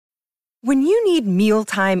When you need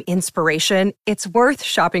mealtime inspiration, it's worth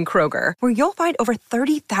shopping Kroger, where you'll find over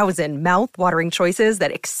 30,000 mouth-watering choices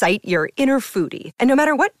that excite your inner foodie. And no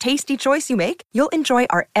matter what tasty choice you make, you'll enjoy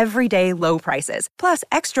our everyday low prices, plus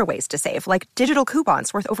extra ways to save, like digital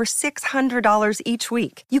coupons worth over $600 each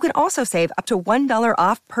week. You can also save up to $1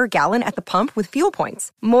 off per gallon at the pump with fuel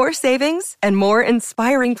points. More savings and more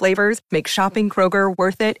inspiring flavors make shopping Kroger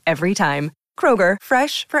worth it every time. Kroger,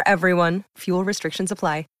 fresh for everyone. Fuel restrictions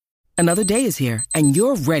apply. Another day is here, and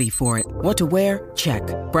you're ready for it. What to wear? Check.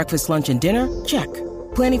 Breakfast, lunch, and dinner? Check.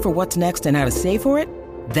 Planning for what's next and how to save for it?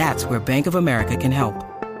 That's where Bank of America can help.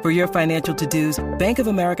 For your financial to-dos, Bank of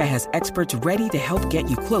America has experts ready to help get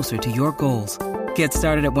you closer to your goals. Get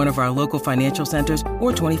started at one of our local financial centers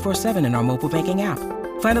or 24/7 in our mobile banking app.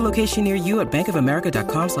 Find a location near you at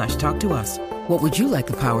bankofamerica.com/talktous. What would you like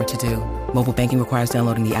the power to do? Mobile banking requires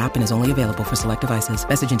downloading the app and is only available for select devices.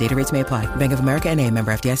 Message and data rates may apply. Bank of America N.A.,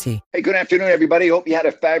 member FDIC. Hey, good afternoon, everybody. Hope you had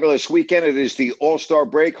a fabulous weekend. It is the All-Star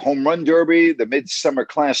break, Home Run Derby, the Midsummer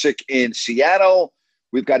Classic in Seattle.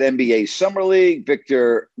 We've got NBA Summer League.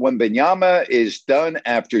 Victor Wembanyama is done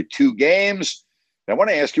after 2 games. And I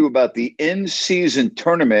want to ask you about the in-season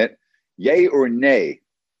tournament, yay or nay?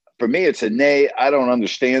 For me, it's a nay. I don't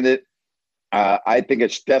understand it. I think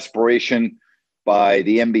it's desperation by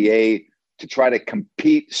the NBA to try to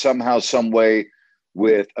compete somehow, some way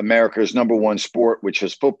with America's number one sport, which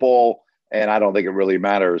is football. And I don't think it really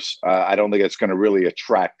matters. I don't think it's going to really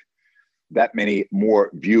attract that many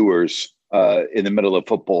more viewers in the middle of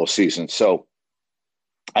football season. So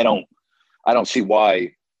I don't see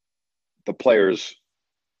why the players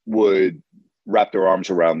would wrap their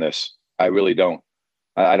arms around this. I really don't.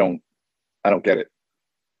 I don't get it.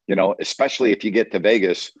 You know, especially if you get to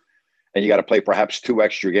Vegas and you got to play perhaps 2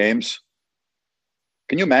 extra games.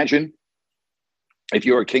 Can you imagine if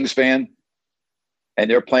you're a Kings fan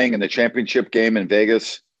and they're playing in the championship game in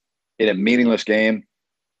Vegas in a meaningless game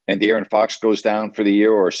and De'Aaron Fox goes down for the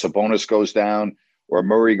year, or Sabonis goes down, or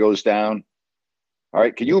Murray goes down? All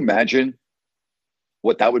right. Can you imagine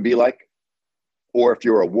what that would be like? Or if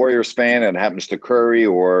you're a Warriors fan and it happens to Curry,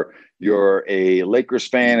 or you're a Lakers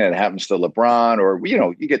fan and it happens to LeBron, or, you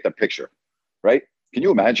know, you get the picture, right? Can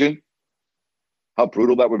you imagine how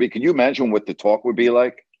brutal that would be? Can you imagine what the talk would be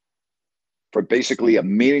like for basically a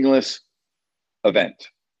meaningless event?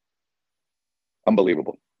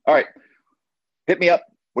 Unbelievable. All right. Hit me up.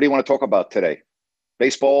 What do you want to talk about today?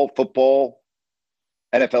 Baseball, football,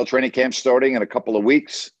 NFL training camp starting in a couple of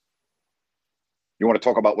weeks. You want to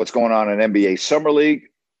talk about what's going on in NBA Summer League?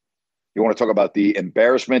 You want to talk about the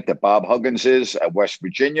embarrassment that Bob Huggins is at West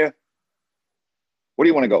Virginia? Where do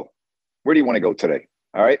you want to go? Where do you want to go today?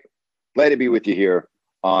 All right. Glad to be with you here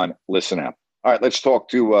on Listen Up. All right. Let's talk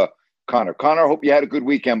to Connor. Connor, hope you had a good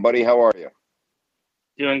weekend, buddy. How are you?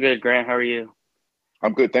 Doing good, Grant. How are you?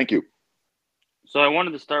 I'm good. Thank you. So I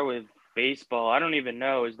wanted to start with baseball. I don't even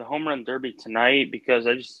know. Is the Home Run Derby tonight? Because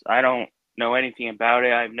I don't know anything about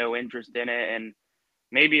it. I have no interest in it. And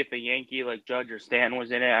maybe if a Yankee like Judge or Stanton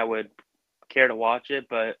was in it, I would care to watch it,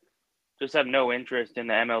 but just have no interest in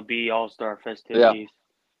the MLB All-Star festivities. Yeah.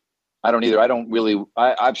 I don't either. I don't really –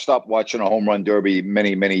 I've stopped watching a Home Run Derby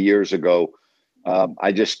many, many years ago.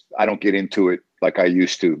 I don't get into it like I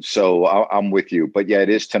used to. So I'm with you. But, yeah, it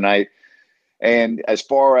is tonight. And as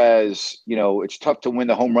far as, you know, it's tough to win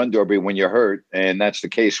the Home Run Derby when you're hurt, and that's the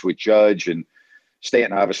case with Judge, and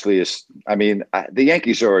Stanton obviously is – I mean, the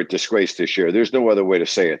Yankees are a disgrace this year. There's no other way to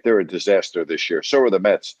say it. They're a disaster this year. So are the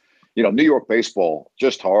Mets. You know, New York baseball,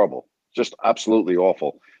 just horrible, just absolutely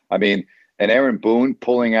awful. I mean, and Aaron Boone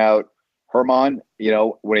pulling out Herman, you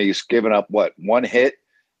know, when he's given up, 1 hit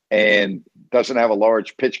and doesn't have a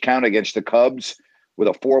large pitch count against the Cubs with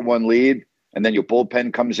a 4-1 lead, and then your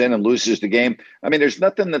bullpen comes in and loses the game. I mean, there's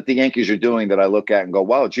nothing that the Yankees are doing that I look at and go,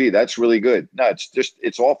 wow, gee, that's really good. No,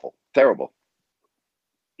 it's awful, terrible.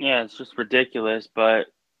 Yeah, it's just ridiculous. But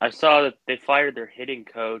I saw that they fired their hitting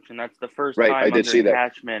coach, and that's the first time I did see that.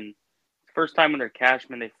 Cashman. First time under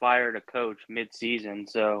Cashman they fired a coach mid-season.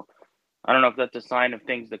 So I don't know if that's a sign of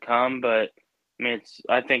things to come, but I mean,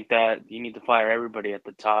 I think that you need to fire everybody at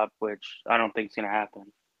the top, which I don't think is going to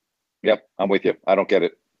happen. Yep, I'm with you. I don't get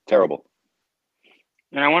it. Terrible.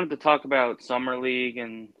 And I wanted to talk about Summer League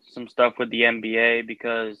and some stuff with the NBA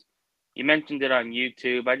because you mentioned it on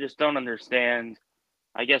YouTube. I just don't understand.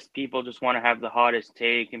 I guess people just want to have the hottest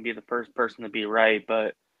take and be the first person to be right.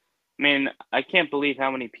 But, I mean, I can't believe how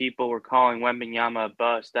many people were calling Wembanyama a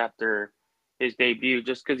bust after his debut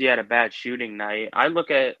just because he had a bad shooting night. I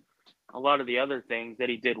look at a lot of the other things that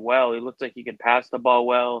he did well. He looked like he could pass the ball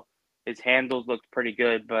well. His handles looked pretty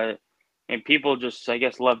good. But and people just, I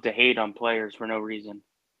guess, love to hate on players for no reason.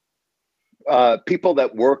 people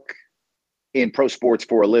that work in pro sports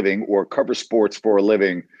for a living or cover sports for a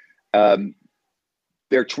living,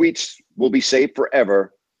 their tweets will be saved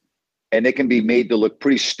forever, and they can be made to look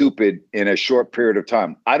pretty stupid in a short period of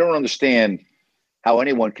time. I don't understand how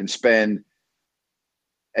anyone can spend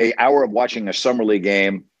an hour of watching a summer league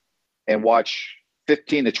game and watch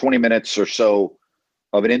 15 to 20 minutes or so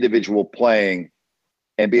of an individual playing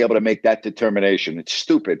and be able to make that determination. It's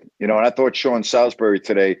stupid. And I thought Sean Salisbury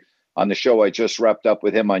today on the show I just wrapped up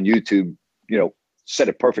with him on YouTube, said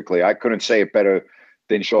it perfectly. I couldn't say it better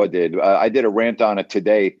than Shaw did. I did a rant on it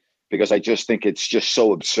today because I just think it's just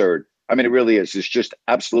so absurd. I mean, it really is. It's just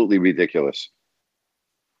absolutely ridiculous.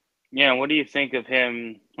 Yeah, what do you think of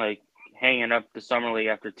him, hanging up the summer league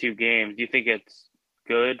after 2 games? Do you think it's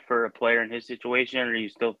good for a player in his situation, or do you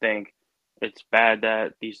still think it's bad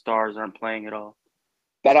that these stars aren't playing at all?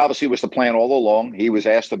 That obviously was the plan all along. He was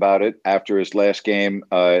asked about it after his last game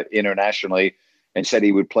internationally and said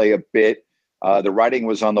he would play a bit. The writing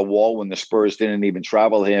was on the wall when the Spurs didn't even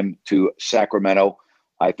travel him to Sacramento.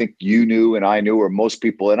 I think you knew and I knew, or most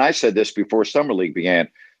people, and I said this before Summer League began.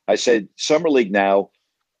 I said Summer League now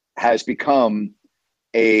has become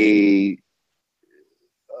a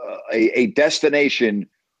destination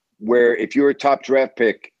where if you're a top draft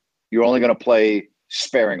pick, you're only going to play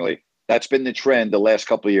sparingly. That's been the trend the last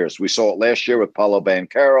couple of years. We saw it last year with Paolo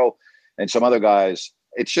Banchero and some other guys.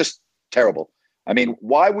 It's just terrible. I mean,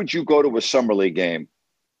 why would you go to a summer league game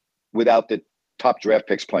without the top draft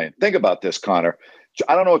picks playing? Think about this, Connor.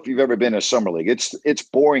 I don't know if you've ever been to a summer league. It's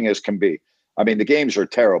boring as can be. I mean, the games are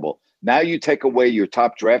terrible. Now you take away your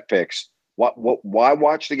top draft picks. Why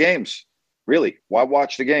watch the games? Really? Why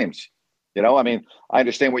watch the games? I mean, I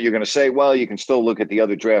understand what you're going to say. Well, you can still look at the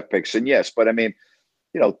other draft picks. And yes, but I mean,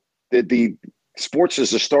 the sports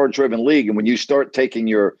is a star-driven league. And when you start taking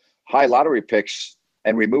your high lottery picks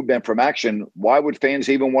and remove them from action, why would fans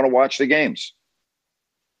even want to watch the games?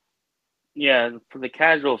 Yeah, for the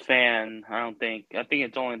casual fan, I think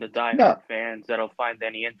it's only the diehard fans that'll find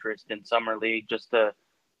any interest in Summer League just to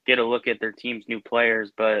get a look at their team's new players.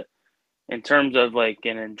 But in terms of an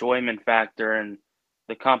enjoyment factor and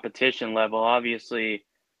the competition level, obviously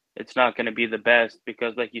it's not going to be the best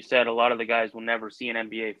because, like you said, a lot of the guys will never see an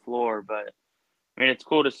NBA floor. But I mean, it's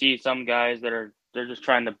cool to see some guys they're just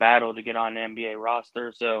trying to battle to get on an NBA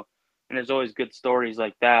roster. So, and there's always good stories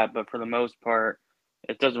like that. But for the most part,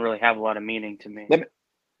 it doesn't really have a lot of meaning to me.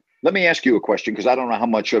 Let me ask you a question because I don't know how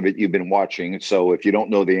much of it you've been watching. So if you don't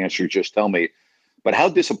know the answer, just tell me. But how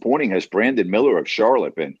disappointing has Brandon Miller of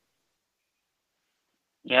Charlotte been?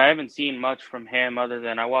 Yeah, I haven't seen much from him other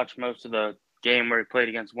than I watched most of the game where he played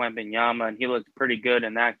against Wembanyama, and he looked pretty good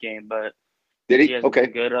in that game. But did he? Hasn't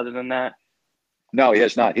been good other than that. No, he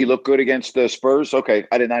has not. He looked good against the Spurs. Okay,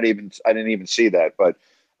 I didn't even see that. But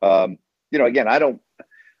again,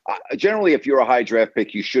 generally, if you're a high draft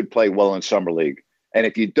pick, you should play well in summer league, and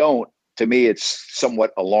if you don't, to me, it's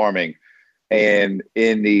somewhat alarming. And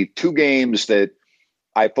in the 2 games that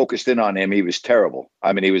I focused in on him, he was terrible.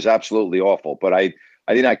 I mean, he was absolutely awful. But I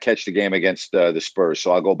did not catch the game against the Spurs,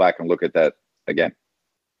 so I'll go back and look at that again.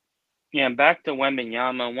 Yeah, and back to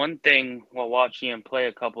Wembanyama, one thing while watching him play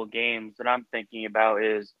a couple of games that I'm thinking about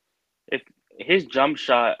is if his jump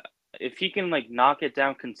shot, if he can knock it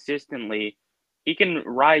down consistently, he can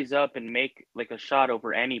rise up and make a shot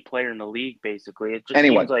over any player in the league, basically. It just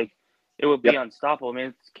seems like it would be unstoppable. I mean,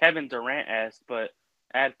 it's Kevin Durant-esque, but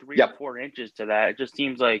add 3 or 4 inches to that. It just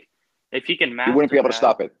seems like if he can master you wouldn't be able to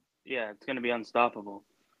stop it. Yeah, it's going to be unstoppable.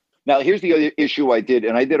 Now, here's the other issue I did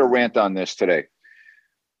a rant on this today.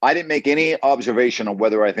 I didn't make any observation on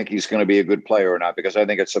whether I think he's going to be a good player or not, because I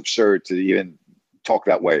think it's absurd to even talk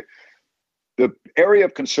that way. The area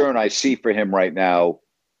of concern I see for him right now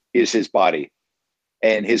is his body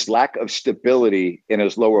and his lack of stability in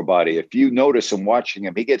his lower body. If you notice him watching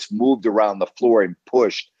him, he gets moved around the floor and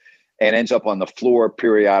pushed and ends up on the floor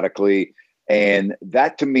periodically. And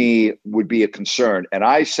that to me would be a concern. And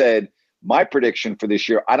I said, my prediction for this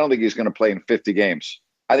year, I don't think he's going to play in 50 games.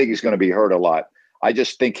 I think he's going to be hurt a lot. I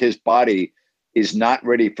just think his body is not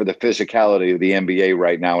ready for the physicality of the NBA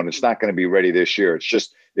right now. And it's not going to be ready this year.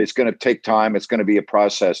 It's going to take time. It's going to be a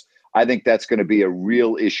process. I think that's going to be a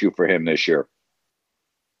real issue for him this year.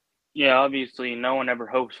 Yeah, obviously no one ever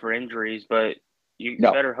hopes for injuries, but you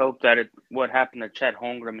better hope that what happened to Chet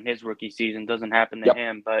Holmgren in his rookie season doesn't happen to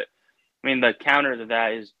him. But I mean, the counter to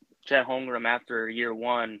that is Chet Holmgren after year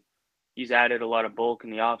 1, he's added a lot of bulk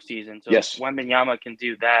in the offseason. So if Wembanyama can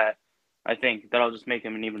do that, I think that'll just make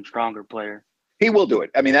him an even stronger player. He will do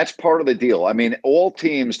it. I mean, that's part of the deal. I mean, all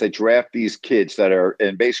teams that draft these kids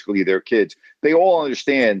and basically they're kids, they all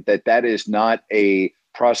understand that is not a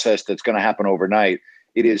process that's going to happen overnight.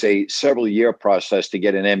 It is a several-year process to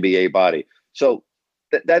get an NBA body. So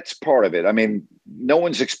that's part of it. I mean, no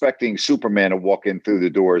one's expecting Superman to walk in through the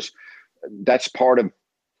doors. That's part of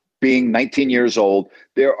being 19 years old.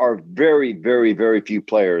 There are very, very, very few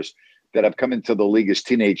players that have come into the league as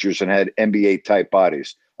teenagers and had NBA-type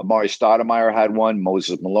bodies. Amari Stoudemire had one.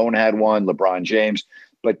 Moses Malone had one. LeBron James.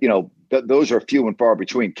 But, those are few and far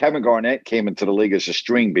between. Kevin Garnett came into the league as a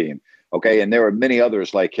string bean, okay? And there are many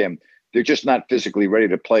others like him. They're just not physically ready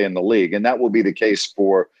to play in the league. And that will be the case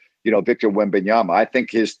for, Victor Wembanyama. I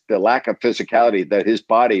think the lack of physicality, that his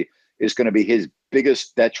body is going to be his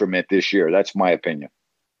biggest detriment this year. That's my opinion.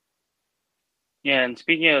 Yeah, and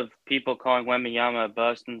speaking of people calling Wembanyama a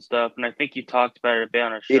bust and stuff, and I think you talked about it a bit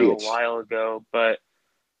on a show Idiots. A while ago, but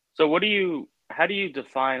so how do you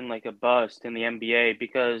define like a bust in the NBA?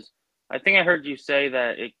 Because I think I heard you say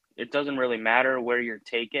that it doesn't really matter where you're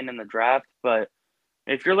taken in the draft, but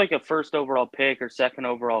if you're like a first overall pick or second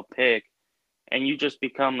overall pick and you just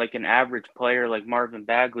become like an average player like Marvin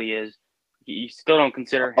Bagley is, you still don't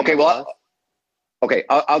consider him Okay, a bust?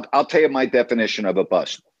 I'll tell you my definition of a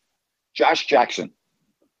bust. Josh Jackson,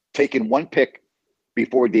 taken one pick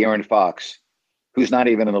before De'Aaron Fox, who's not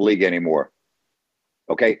even in the league anymore.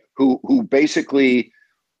 Okay, who basically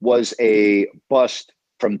was a bust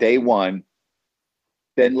from day one,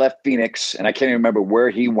 then left Phoenix, and I can't even remember where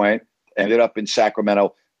he went, ended up in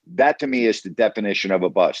Sacramento. That to me is the definition of a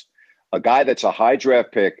bust. A guy that's a high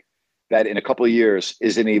draft pick that in a couple of years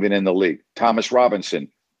isn't even in the league. Thomas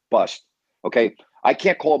Robinson, bust. Okay, I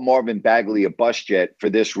can't call Marvin Bagley a bust yet for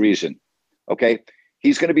this reason. Okay,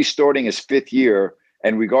 he's going to be starting his fifth year.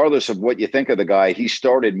 And regardless of what you think of the guy, he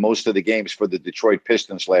started most of the games for the Detroit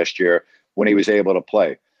Pistons last year when he was able to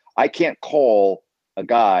play. I can't call a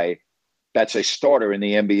guy that's a starter in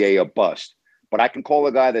the NBA a bust, but I can call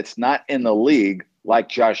a guy that's not in the league like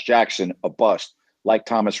Josh Jackson a bust, like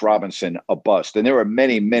Thomas Robinson a bust. And there are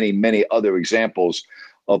many, many, many other examples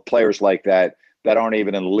of players like that aren't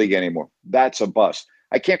even in the league anymore. That's a bust.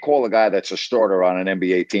 I can't call a guy that's a starter on an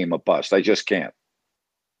NBA team a bust. I just can't.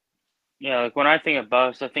 Yeah, like when I think of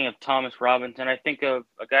bust, I think of Thomas Robinson. I think of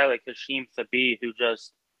a guy like Hasheem Thabeet who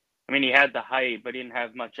he had the height, but he didn't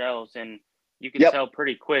have much else. And you could tell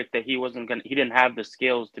pretty quick that he didn't have the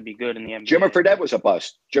skills to be good in the NBA. Jimmer Fredette was a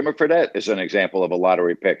bust. Jimmer Fredette is an example of a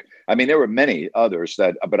lottery pick. I mean, there were many others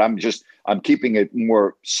but I'm keeping it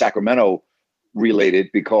more Sacramento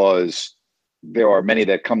related because there are many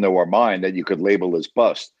that come to our mind that you could label as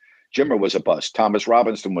bust. Jimmer was a bust. Thomas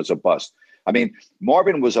Robinson was a bust. I mean,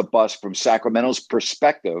 Marvin was a bust from Sacramento's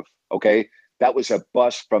perspective. Okay, that was a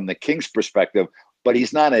bust from the Kings' perspective, but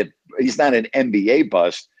he's not an NBA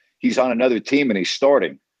bust. He's on another team and he's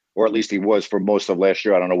starting, or at least he was for most of last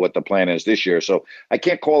year. I don't know what the plan is this year. So I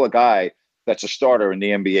can't call a guy that's a starter in the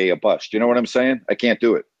NBA a bust. You know what I'm saying? I can't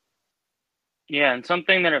do it. Yeah, and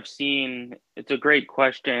something that I've seen, it's a great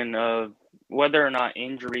question of whether or not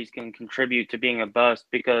injuries can contribute to being a bust,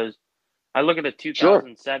 because I look at the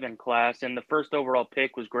 2007 class, and the first overall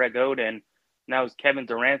pick was Greg Oden, and that was Kevin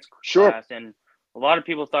Durant's class. And a lot of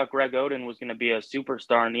people thought Greg Oden was going to be a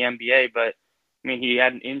superstar in the NBA, but I mean, he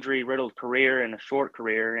had an injury-riddled career and a short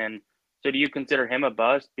career. And so do you consider him a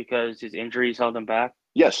bust because his injuries held him back?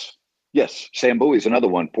 Yes. Sam Bowie's another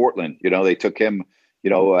one. Portland, they took him,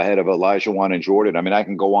 ahead of Elijah Wan and Jordan. I mean, I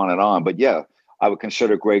can go on and on, but yeah, I would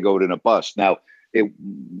consider Greg Oden a bust. Now,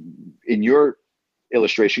 in your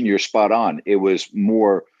illustration, you're spot on. It was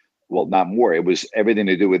not more. It was everything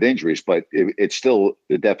to do with injuries, but it's still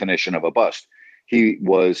the definition of a bust. He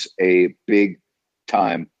was a big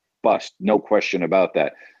time bust. No question about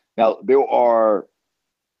that. Now, there are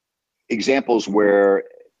examples where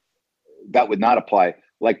that would not apply,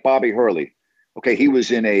 like Bobby Hurley. Okay, he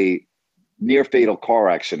was in a near fatal car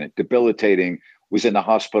accident, debilitating, was in the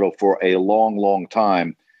hospital for a long, long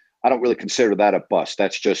time. I don't really consider that a bust.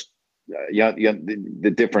 That's just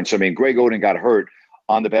the difference. I mean, Greg Oden got hurt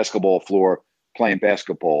on the basketball floor playing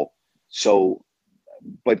basketball. So,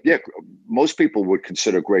 but yeah, most people would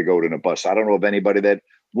consider Greg Oden a bust. I don't know of anybody that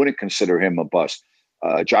wouldn't consider him a bust.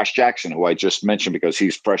 Josh Jackson, who I just mentioned because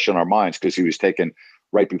he's fresh in our minds because he was taken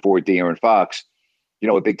right before De'Aaron Fox,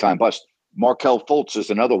 a big time bust. Markelle Fultz is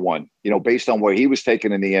another one, based on where he was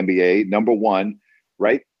taken in the NBA, number one,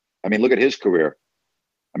 right? I mean, look at his career.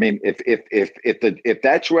 I mean, if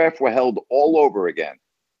that draft were held all over again,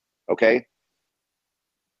 okay,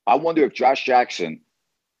 I wonder if Josh Jackson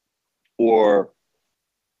and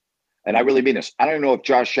I really mean this, I don't know if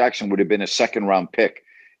Josh Jackson would have been a second round pick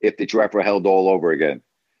if the draft were held all over again.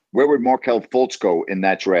 Where would Markelle Fultz go in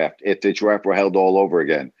that draft if the draft were held all over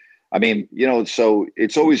again? I mean, so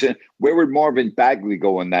it's always where would Marvin Bagley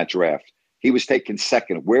go in that draft? He was taken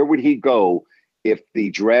second. Where would he go if the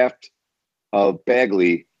draft of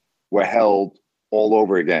Bagley were held all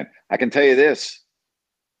over again? I can tell you this.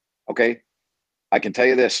 Okay. I can tell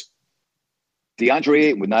you this. DeAndre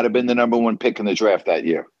Ayton would not have been the number one pick in the draft that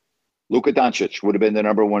year. Luka Doncic would have been the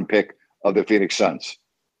number one pick of the Phoenix Suns.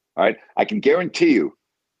 All right. I can guarantee you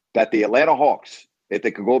that the Atlanta Hawks, if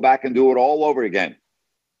they could go back and do it all over again,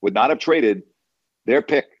 would not have traded their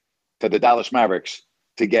pick to the Dallas Mavericks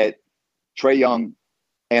to get Trae Young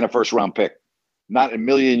and a first-round pick. Not in a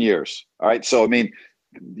million years. All right. So, I mean,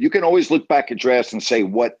 you can always look back at drafts and say,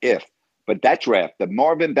 what if? But that draft, the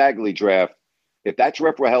Marvin Bagley draft, if that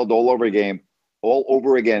draft were held all over again,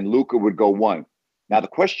 Luka would go one. Now, the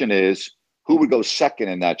question is, who would go second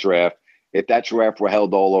in that draft if that draft were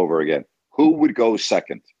held all over again? Who would go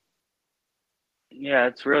second? Yeah,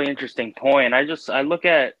 it's a really interesting point. I look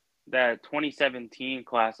at that 2017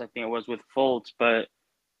 class, I think it was with Fultz, but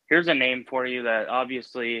here's a name for you that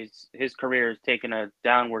obviously his career has taken a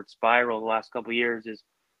downward spiral the last couple of years is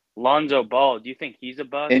Lonzo Ball. Do you think he's a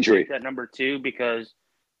bust? Injury. At number 2 because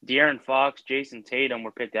De'Aaron Fox, Jason Tatum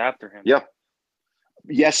were picked after him. Yeah.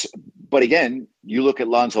 Yes, but again, you look at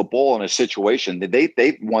Lonzo Ball in a situation that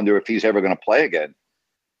they wonder if he's ever going to play again,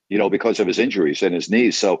 because of his injuries and his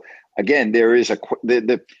knees. So again, there is a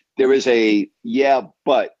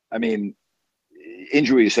but I mean,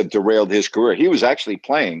 injuries have derailed his career. He was actually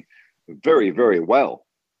playing very, very well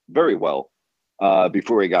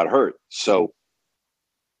before he got hurt. So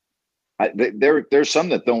there's some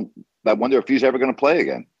that wonder if he's ever going to play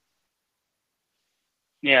again.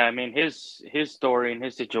 Yeah, I mean his story and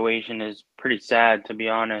his situation is pretty sad, to be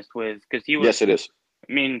honest with, because he was. Yes, it is.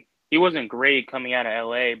 I mean, he wasn't great coming out of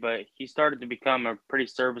LA, but he started to become a pretty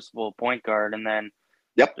serviceable point guard, and then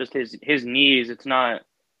just his knees. It's not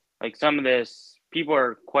like some of this. People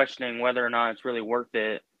are questioning whether or not it's really worth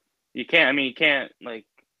it. You can't like,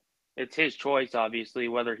 it's his choice, obviously,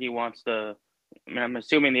 whether he wants to. I mean, I'm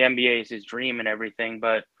assuming the NBA is his dream and everything,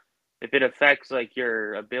 but if it affects like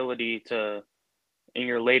your ability to, in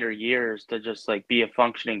your later years, to just like be a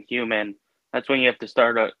functioning human, that's when you have to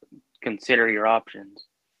start to consider your options.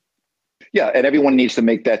 Yeah, and everyone needs to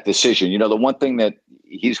make that decision. The one thing that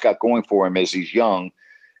he's got going for him is he's young,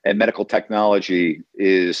 and medical technology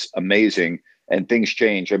is amazing, and things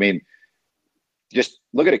change. I mean, just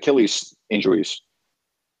look at Achilles injuries.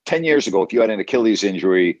 10 years ago, if you had an Achilles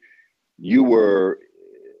injury, you were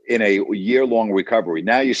in a year-long recovery.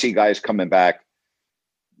 Now you see guys coming back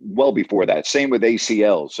well before that. Same with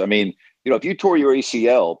ACLs. I mean, if you tore your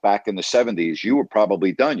ACL back in the 70s, you were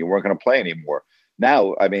probably done. You weren't going to play anymore.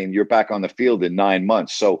 Now, I mean, you're back on the field in 9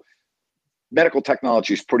 months. So medical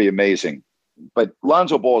technology is pretty amazing. But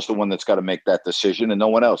Lonzo Ball is the one that's got to make that decision and no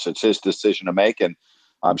one else. It's his decision to make, and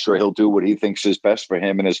I'm sure he'll do what he thinks is best for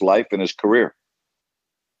him in his life and his career.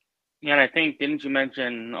 Yeah, and I think, didn't you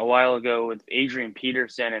mention a while ago with Adrian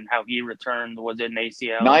Peterson and how he returned, was it an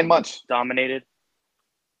ACL? 9 months. Dominated?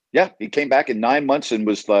 Yeah, he came back in 9 months and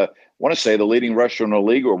was, I want to say, the leading rusher in the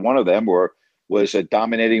league, or one of them, or was a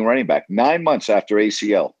dominating running back. 9 months after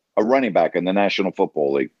ACL, a running back in the National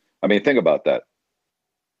Football League. I mean, think about that.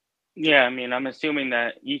 Yeah, I mean, I'm assuming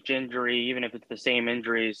that each injury, even if it's the same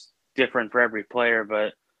injury, is different for every player,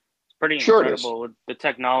 but it's pretty incredible with the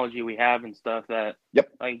technology we have and stuff that,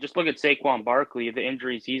 like, just look at Saquon Barkley, the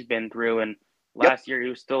injuries he's been through, and last year he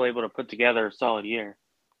was still able to put together a solid year.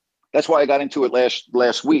 That's why I got into it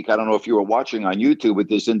last week. I don't know if you were watching on YouTube with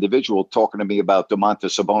this individual talking to me about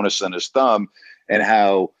Domantas Sabonis and his thumb, and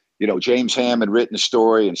how, James Ham had written a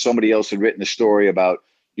story and somebody else had written a story about,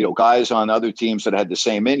 guys on other teams that had the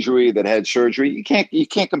same injury, that had surgery. You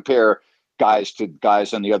can't compare guys to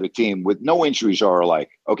guys on the other team with no injuries are alike.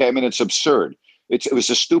 Okay. I mean, it's absurd. It was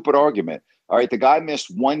a stupid argument. All right. The guy missed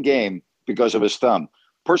one game because of his thumb.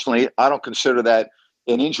 Personally, I don't consider that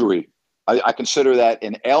an injury. I consider that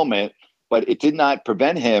an ailment, but it did not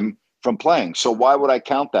prevent him from playing. So why would I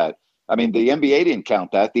count that? I mean, the NBA didn't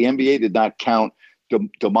count that. The NBA did not count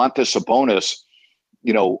Domantas Sabonis,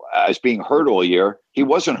 as being hurt all year. He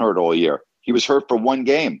wasn't hurt all year. He was hurt for one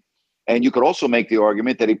game. And you could also make the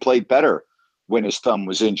argument that he played better when his thumb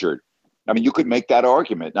was injured. I mean, you could make that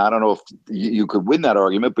argument. Now, I don't know if you could win that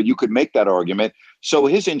argument, but you could make that argument. So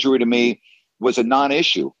his injury to me was a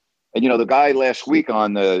non-issue. And, the guy last week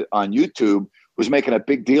on YouTube was making a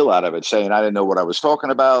big deal out of it, saying I didn't know what I was talking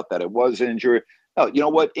about, that it was injury. No, you know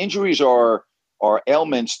what? Injuries are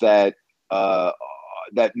ailments that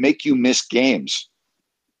make you miss games.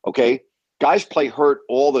 Okay? Guys play hurt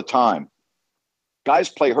all the time. Guys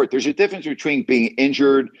play hurt. There's a difference between being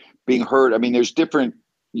injured, being hurt. I mean, there's different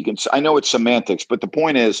I know it's semantics, but the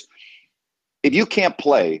point is, if you can't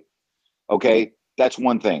play, okay, that's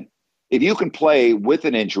one thing. If you can play with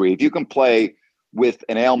an injury, if you can play with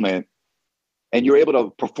an ailment, and you're able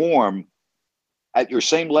to perform at your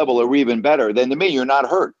same level or even better, then to me, you're not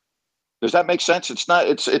hurt. Does that make sense? It's not.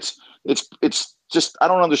 It's just I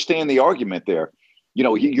don't understand the argument there.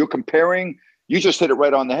 You're comparing. You just hit it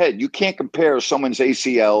right on the head. You can't compare someone's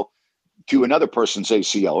ACL to another person's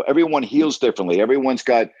ACL. Everyone heals differently. Everyone's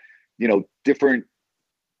got different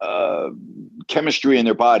chemistry in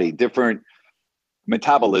their body, different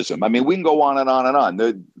metabolism. I mean, we can go on and on and on.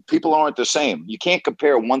 The people aren't the same. You can't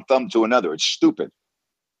compare one thumb to another. It's stupid.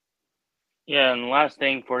 Yeah, and last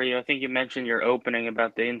thing for you, I think you mentioned your opening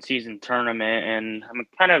about the in-season tournament, and I'm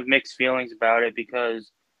kind of mixed feelings about it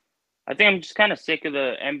because I think I'm just kind of sick of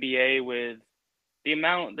the NBA with the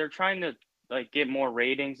amount they're trying to get more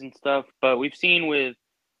ratings and stuff, but we've seen with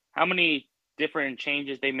how many different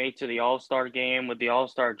changes they made to the All-Star game with the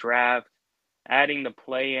All-Star draft, adding the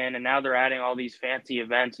play-in, and now they're adding all these fancy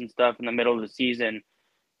events and stuff in the middle of the season,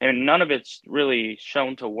 and none of it's really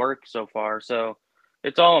shown to work so far. So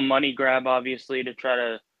it's all a money grab, obviously, to try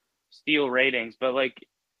to steal ratings. But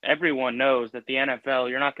everyone knows that the NFL,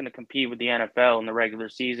 you're not going to compete with the NFL in the regular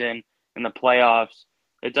season, in the playoffs.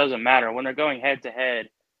 It doesn't matter. When they're going head to head,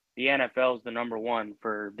 the NFL is the number one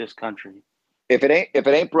for this country. If it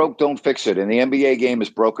ain't broke, don't fix it. And the NBA game is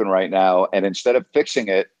broken right now. And instead of fixing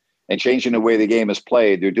it and changing the way the game is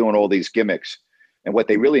played, they're doing all these gimmicks. And what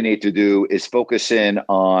they really need to do is focus in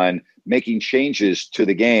on making changes to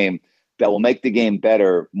the game that will make the game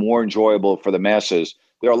better, more enjoyable for the masses.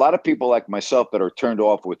 There are a lot of people like myself that are turned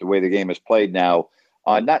off with the way the game is played now.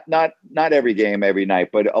 Not every game every night,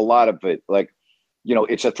 but a lot of it.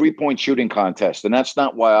 It's a 3-point shooting contest, and that's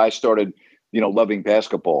not why I started, loving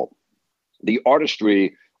basketball. The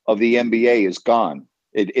artistry of the NBA is gone.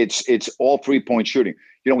 It's all 3-point shooting.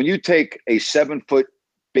 When you take a 7-foot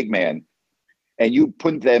big man and you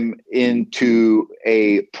put them into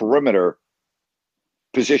a perimeter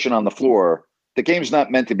position on the floor, the game's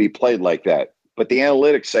not meant to be played like that. But the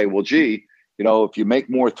analytics say, well, gee, if you make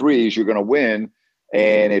more threes, you're going to win.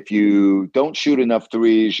 And if you don't shoot enough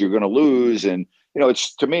threes, you're going to lose. And,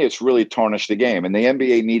 to me, it's really tarnished the game. And the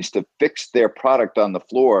NBA needs to fix their product on the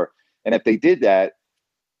floor. And if they did that,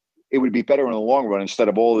 it would be better in the long run instead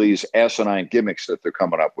of all these asinine gimmicks that they're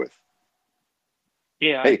coming up with.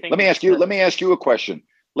 Yeah. Hey, let me ask you a question.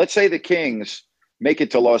 Let's say the Kings make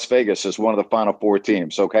it to Las Vegas as one of the final 4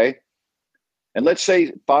 teams, okay? And let's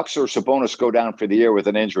say Fox or Sabonis go down for the year with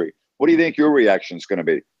an injury. What do you think your reaction is going to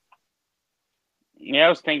be? Yeah, I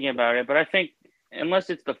was thinking about it, but I think unless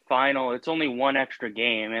it's the final, it's only one extra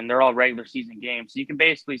game, and they're all regular season games. So you can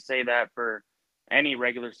basically say that for any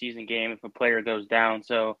regular season game if a player goes down.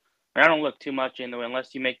 So I don't look too much into it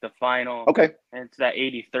unless you make the final. Okay. And it's that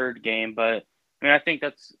 83rd game. But, I think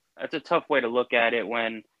that's a tough way to look at it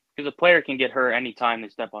because a player can get hurt anytime they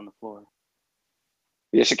step on the floor.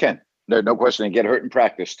 Yes, it can. There's no question. And get hurt in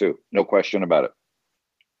practice, too. No question about it.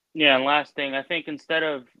 Yeah, and last thing, I think instead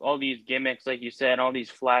of all these gimmicks, like you said, all these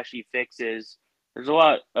flashy fixes, there's a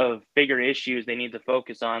lot of bigger issues they need to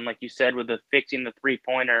focus on. Like you said, with fixing the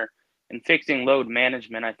three-pointer and fixing load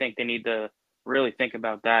management, I think they need to really think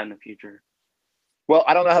about that in the future. Well,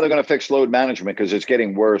 I don't know how they're going to fix load management because it's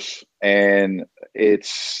getting worse, and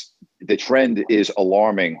the trend is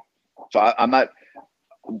alarming. So I'm not,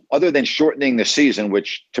 other than shortening the season,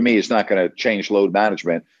 which to me is not going to change load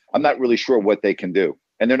management, I'm not really sure what they can do.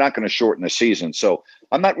 And they're not going to shorten the season. So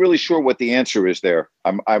I'm not really sure what the answer is there.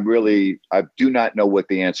 I do not know what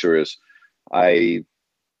the answer is. I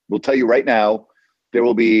will tell you right now, there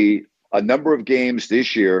will be a number of games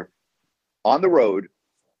this year on the road.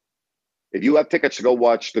 If you have tickets to go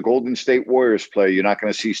watch the Golden State Warriors play, you're not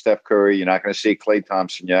going to see Steph Curry. You're not going to see Klay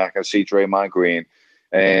Thompson. You're not going to see Draymond Green.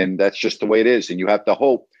 And that's just the way it is. And you have to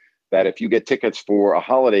hope that if you get tickets for a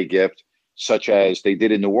holiday gift, such as they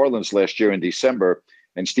did in New Orleans last year in December,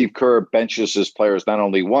 and Steve Kerr benches his players not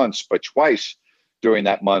only once, but twice during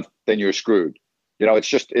that month, then you're screwed.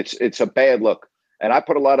 It's a bad look. And I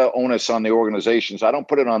put a lot of onus on the organizations. I don't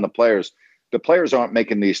put it on the players. The players aren't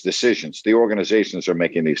making these decisions. The organizations are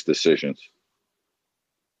making these decisions.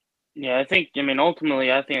 Yeah,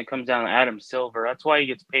 ultimately, I think it comes down to Adam Silver. That's why he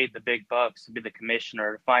gets paid the big bucks to be the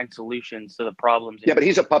commissioner, to find solutions to the problems. Yeah, but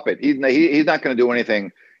he's a puppet. He's not going to do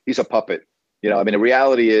anything. He's a puppet. The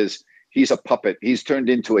reality is he's a puppet. He's turned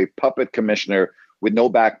into a puppet commissioner with no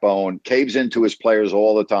backbone, caves into his players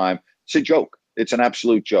all the time. It's a joke. It's an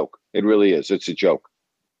absolute joke. It really is. It's a joke.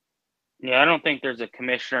 Yeah, I don't think there's a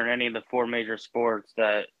commissioner in any of the 4 major sports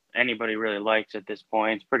that anybody really likes at this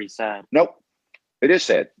point. It's pretty sad. Nope. It is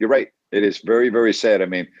sad. You're right. It is very, very sad. I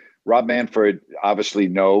mean, Rob Manfred, obviously,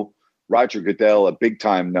 no. Roger Goodell, a big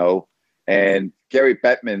time no. And Gary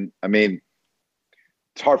Bettman, I mean,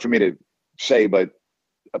 it's hard for me to say, but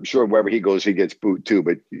I'm sure wherever he goes, he gets booed too.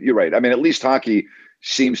 But you're right. I mean, at least hockey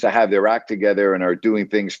seems to have their act together and are doing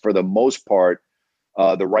things for the most part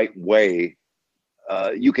the right way.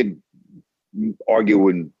 You can argue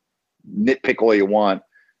and nitpick all you want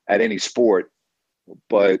at any sport,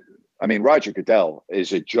 but I mean, Roger Goodell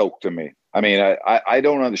is a joke to me. I mean, I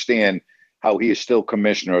don't understand how he is still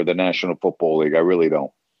commissioner of the National Football League. I really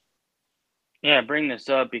don't. Yeah, bring this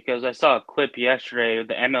up because I saw a clip yesterday of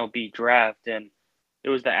the MLB draft, and it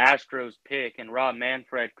was the Astros pick, and Rob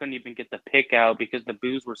Manfred couldn't even get the pick out because the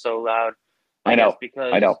boos were so loud. I know.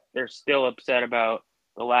 Because I know. They're still upset about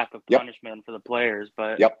the lack of punishment for the players,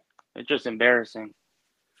 but it's just embarrassing.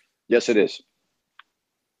 Yes, it is.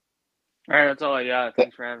 All right, that's all I got.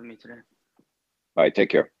 Thanks for having me today. All right, take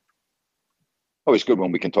care. Always good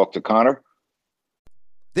when we can talk to Connor.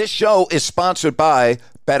 This show is sponsored by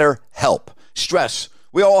BetterHelp. Stress.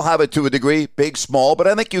 We all have it to a degree, big, small, but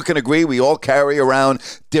I think you can agree we all carry around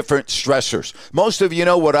different stressors. Most of you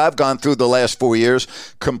know what I've gone through the last 4 years.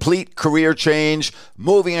 Complete career change,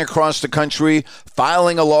 moving across the country,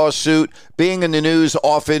 filing a lawsuit, being in the news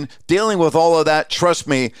often, dealing with all of that, trust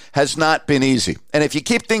me, has not been easy. And if you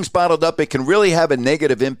keep things bottled up, it can really have a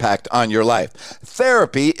negative impact on your life.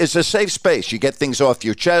 Therapy is a safe space. You get things off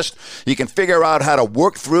your chest. You can figure out how to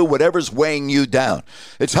work through whatever's weighing you down.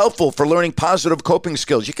 It's helpful for learning positive coping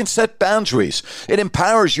skills. You can set boundaries. It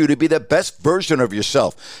empowers you to be the best version of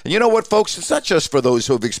yourself. And you know what, folks? It's not just for those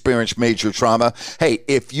who have experienced major trauma. Hey,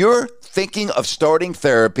 if you're thinking of starting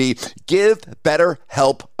therapy, give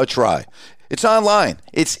BetterHelp a try. It's online.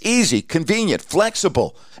 It's easy, convenient,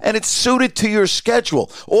 flexible, and it's suited to your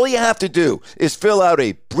schedule. All you have to do is fill out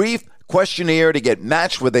a brief questionnaire to get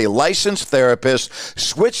matched with a licensed therapist.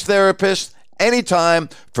 Switch therapists anytime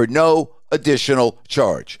for no additional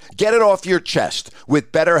charge. Get it off your chest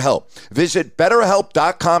with BetterHelp. Visit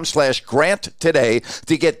BetterHelp.com/Grant today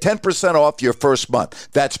to get 10% off your first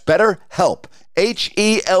month. That's BetterHelp,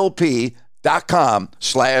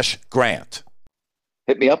 HELP.com/Grant.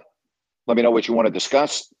 Hit me up. Let me know what you want to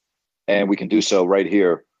discuss, and we can do so right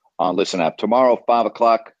here on Listen App. Tomorrow, 5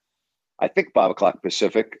 o'clock, I think 5 o'clock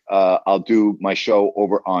Pacific, I'll do my show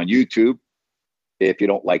over on YouTube if you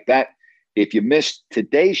don't like that. If you missed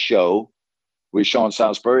today's show with Sean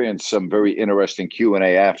Salisbury and some very interesting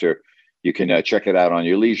Q&A after, you can check it out on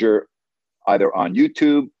your leisure, either on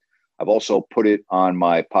YouTube. I've also put it on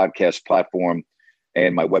my podcast platform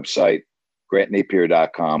and my website,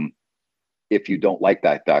 grantnapier.com, if you don't like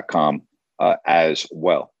that.com as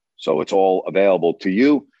well. So it's all available to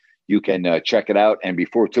you. You can check it out. And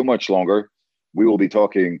before too much longer, we will be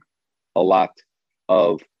talking a lot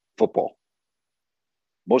of football,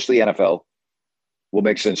 mostly NFL. We'll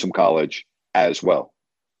mix in some college as well.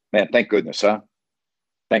 Man, thank goodness, huh?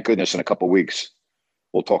 Thank goodness in a couple of weeks,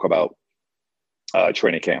 we'll talk about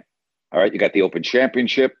training camp. All right, you got the Open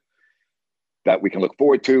Championship that we can look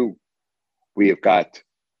forward to. We have got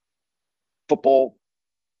football.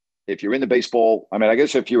 If you're into baseball, I mean, I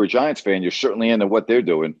guess if you're a Giants fan, you're certainly into what they're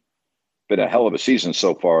doing. Been a hell of a season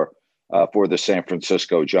so far for the San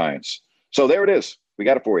Francisco Giants. So there it is. We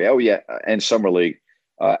got it for you. Oh, yeah, and Summer League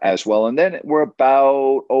as well. And then we're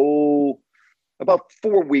about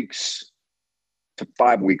 4 weeks to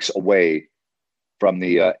 5 weeks away from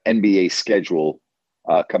the NBA schedule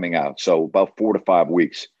coming out. So about 4 to 5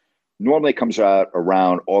 weeks. Normally comes out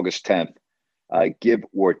around August 10th, give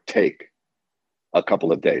or take a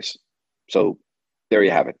couple of days. So there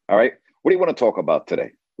you have it. All right. What do you want to talk about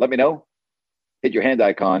today? Let me know. Hit your hand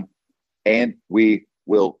icon and we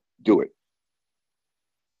will do it.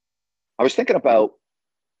 I was thinking about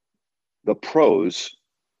the pros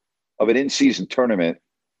of an in-season tournament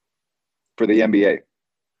for the NBA.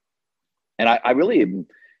 And I really am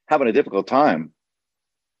having a difficult time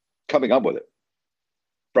coming up with it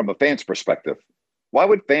from a fan's perspective. Why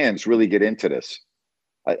would fans really get into this?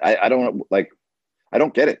 I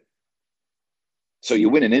don't get it. So you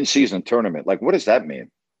win an in-season tournament. Like, what does that mean?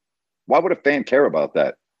 Why would a fan care about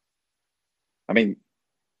that? I mean,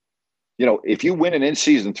 you know, if you win an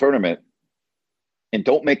in-season tournament and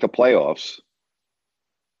don't make the playoffs,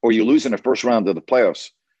 or you lose in the first round of the playoffs,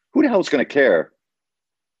 who the hell is going to care?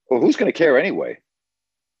 Or who's going to care anyway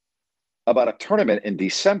about a tournament in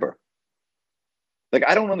December? Like,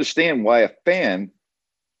 I don't understand why a fan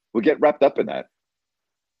would get wrapped up in that.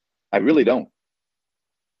 I really don't.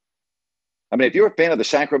 I mean, if you're a fan of the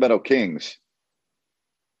Sacramento Kings,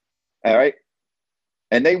 all right,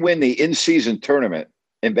 and they win the in-season tournament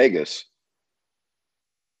in Vegas,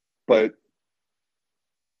 but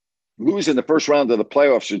lose in the first round of the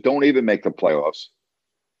playoffs or don't even make the playoffs.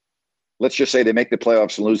 Let's just say they make the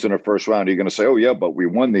playoffs and lose in the first round. You're going to say, oh, yeah, but we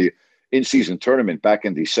won the in-season tournament back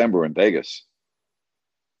in December in Vegas.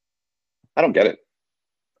 I don't get it.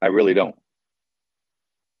 I really don't.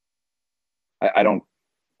 I don't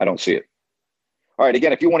see it. All right,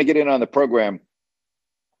 again, if you want to get in on the program,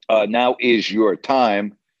 now is your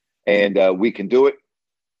time, and we can do it.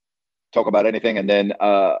 Talk about anything. And then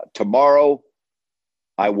tomorrow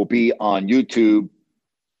I will be on YouTube.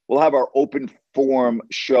 We'll have our open forum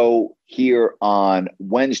show here on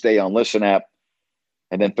Wednesday on Listen App.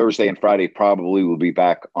 And then Thursday and Friday probably will be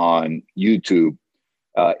back on YouTube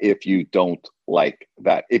if you don't like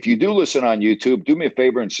that. If you do listen on YouTube, do me a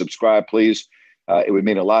favor and subscribe, please. It would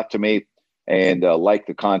mean a lot to me. And like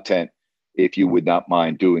the content if you would not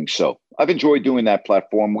mind doing so. I've enjoyed doing that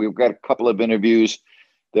platform. We've got a couple of interviews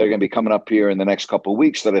that are going to be coming up here in the next couple of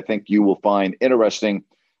weeks that I think you will find interesting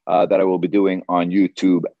that I will be doing on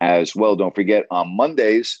YouTube as well. Don't forget, on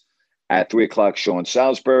Mondays at 3 o'clock, Sean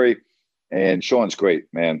Salisbury. And Sean's great,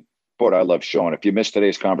 man. Boy, I love Sean. If you missed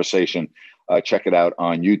today's conversation, check it out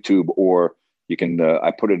on YouTube, or you can,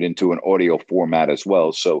 I put it into an audio format as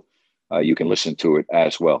well, so you can listen to it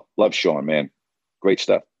as well. Love Sean, man. Great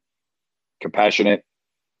stuff. Compassionate,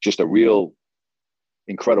 just a real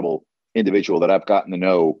incredible individual that I've gotten to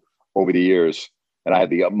know over the years, and I have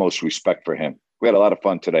the utmost respect for him. We had a lot of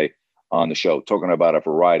fun today on the show, talking about a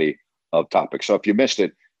variety of topics. So if you missed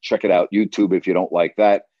it, check it out. YouTube if you don't like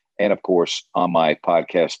that. And, of course, on my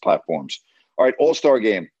podcast platforms. All right, All-Star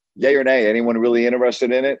Game, yay or nay? Anyone really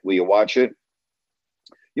interested in it? Will you watch it?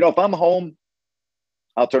 You know, if I'm home,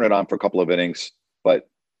 I'll turn it on for a couple of innings. But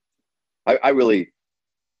I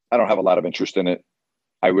don't have a lot of interest in it.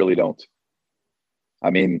 I really don't. I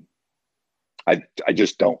mean, I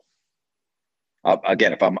just don't.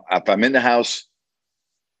 Again, if I'm in the house,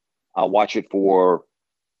 I'll watch it for,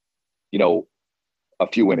 a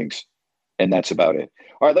few innings. And that's about it.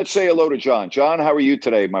 All right, let's say hello to John. John, how are you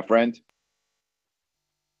today, my friend?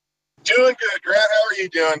 Doing good, Grant. How are you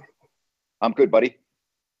doing? I'm good, buddy.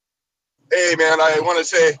 Hey, man, I want to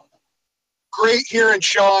say great hearing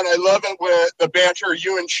Sean. I love it with the banter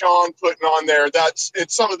you and Sean putting on there.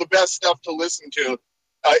 It's some of the best stuff to listen to.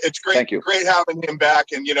 It's great. Thank you. Great having him back,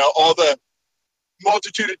 and all the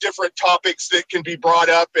multitude of different topics that can be brought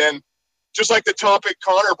up, and just like the topic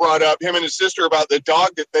Connor brought up, him and his sister, about the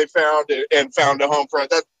dog that they found and found a home for.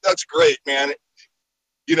 That's great, man.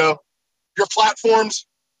 Your platforms,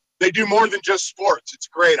 they do more than just sports. It's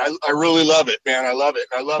great. I really love it, man. I love it.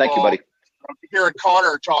 I love Thank you, buddy. Hearing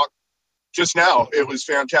Connor talk just now. It was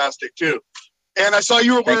fantastic, too. And I saw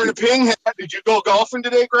you were wearing a ping hat. Did you go golfing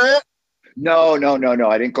today, Grant? No.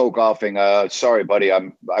 I didn't go golfing. Sorry, buddy. I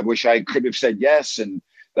wish I could have said yes and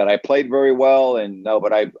that I played very well. And no,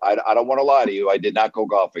 but I don't want to lie to you. I did not go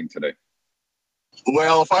golfing today.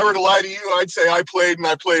 Well, if I were to lie to you, I'd say I played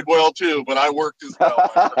well too, but I worked as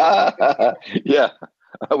well. Yeah.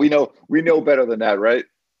 We know better than that, right?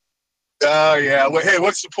 Yeah. Well, hey,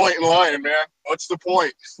 what's the point in lying, man? What's the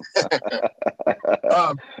point?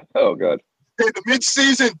 Oh, God. Hey, the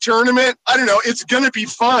mid-season tournament, I don't know. It's going to be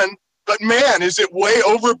fun, but man, is it way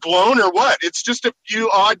overblown or what? It's just a few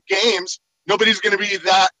odd games. Nobody's going to be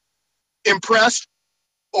that impressed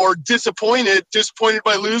or disappointed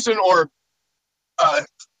by losing, or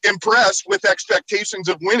impressed with expectations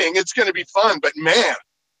of winning. It's going to be fun, but man,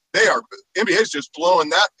 NBA's just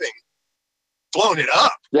blowing it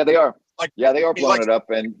up. Yeah, they are. They are blowing it up,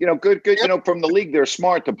 and good. From the league, they're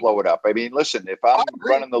smart to blow it up. I mean, listen, if I'm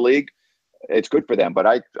running the league, it's good for them. But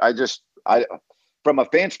I from a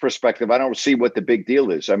fan's perspective, I don't see what the big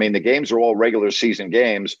deal is. I mean, the games are all regular season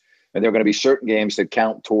games, and there are going to be certain games that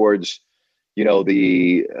count towards,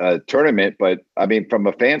 the tournament. But I mean, from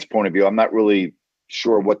a fan's point of view, I'm not really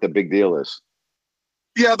sure what the big deal is.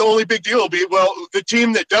 Yeah, the only big deal will be, the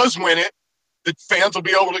team that does win it, the fans will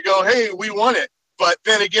be able to go, hey, we won it. But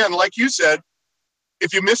then again, like you said,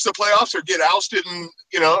 if you miss the playoffs or get ousted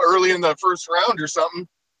early in the first round or something,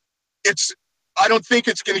 I don't think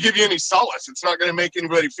it's going to give you any solace. It's not going to make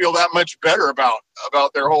anybody feel that much better about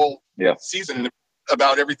their whole season and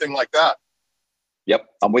about everything like that. Yep.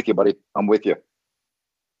 I'm with you, buddy. I'm with you.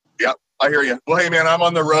 Yep. I hear you. Well, hey, man, I'm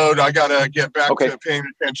on the road. I got to get back to paying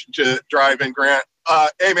attention to driving, Grant.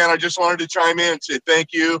 Hey, man, I just wanted to chime in and say thank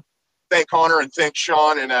you. Thank Connor and thank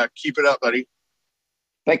Sean, and keep it up, buddy.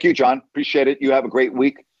 Thank you, John. Appreciate it. You have a great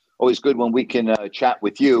week. Always good when we can chat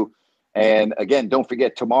with you. And again, don't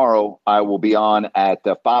forget, tomorrow I will be on at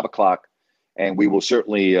 5 o'clock, and we will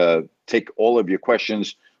certainly take all of your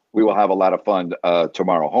questions. We will have a lot of fun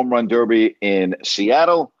tomorrow. Home Run Derby in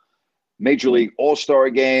Seattle. Major League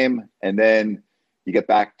All-Star game, and then you get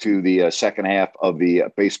back to the second half of the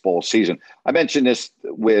baseball season. I mentioned this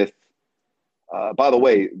with, by the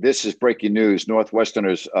way, this is breaking news.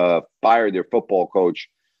 Northwesterners fired their football coach,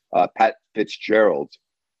 Pat Fitzgerald,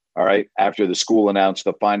 all right, after the school announced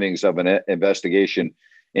the findings of an investigation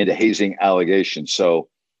into hazing allegations. So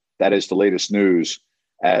that is the latest news,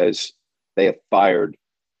 as they have fired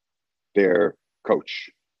their coach.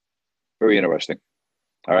 Very interesting.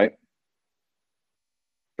 All right.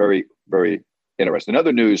 Very, very interesting.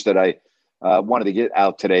 Another news that I wanted to get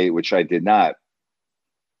out today, which I did not,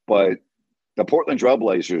 but the Portland Trail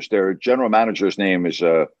Blazers, their general manager's name is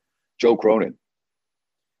Joe Cronin.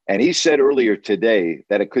 And he said earlier today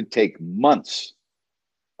that it could take months,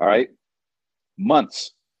 all right,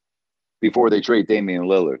 months before they trade Damian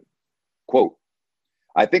Lillard. Quote,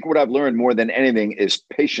 I think what I've learned more than anything is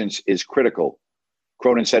patience is critical,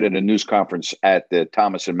 Cronin said at a news conference at the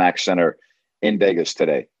Thomas and Mack Center in Vegas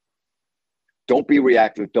today. Don't be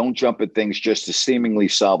reactive. Don't jump at things just to seemingly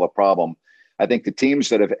solve a problem. I think the teams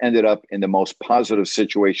that have ended up in the most positive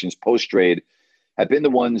situations post-trade have been the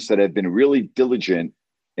ones that have been really diligent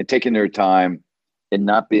in taking their time and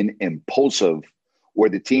not been impulsive, or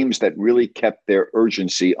the teams that really kept their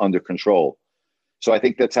urgency under control. So I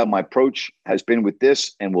think that's how my approach has been with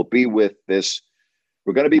this and will be with this.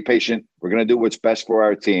 We're going to be patient. We're going to do what's best for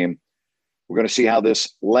our team. We're going to see how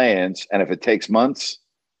this lands. And if it takes months,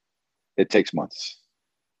 it takes months.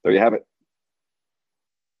 There you have it.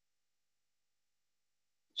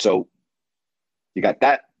 So you got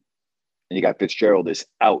that, and you got Fitzgerald is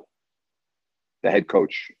out, the head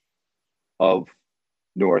coach of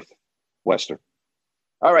Northwestern.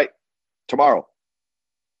 All right, tomorrow,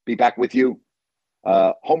 be back with you.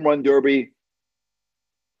 Home Run Derby.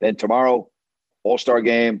 Then tomorrow, All-Star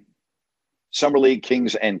Game, Summer League,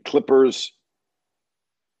 Kings and Clippers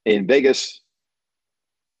in Vegas.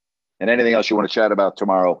 And anything else you want to chat about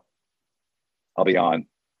tomorrow, I'll be on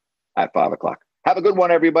at 5 o'clock. Have a good one,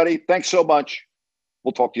 everybody. Thanks so much.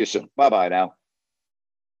 We'll talk to you soon. Bye-bye now.